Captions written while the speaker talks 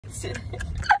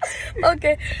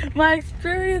Okay, my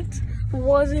experience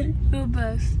wasn't the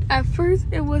best. At first,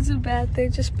 it wasn't bad. They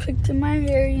just picked in my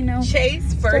hair, you know.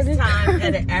 Chase first time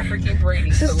at an African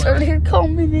braiding She salon. started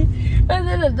combing it, and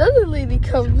then another lady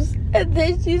comes, and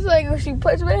then she's like, oh, she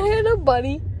puts my hair in a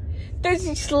bunny, then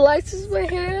she slices my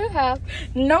hair in half.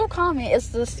 No comment. It's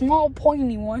the small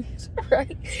pointy ones,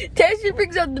 right? Then she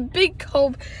brings out the big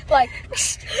comb, like.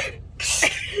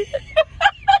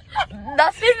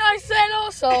 Nothing I said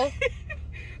also.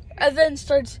 And then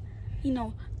starts, you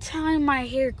know, tying my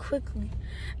hair quickly.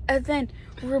 And then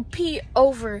repeat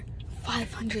over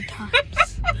 500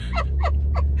 times.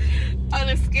 On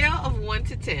a scale of 1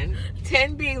 to 10,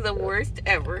 10 being the worst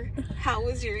ever, how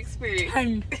was your experience?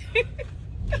 10.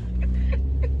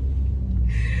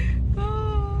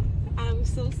 Oh, I'm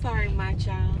so sorry, my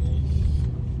child.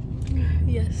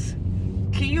 Yes.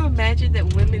 Can you imagine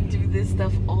that women do this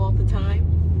stuff all the time?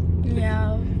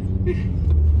 Yeah.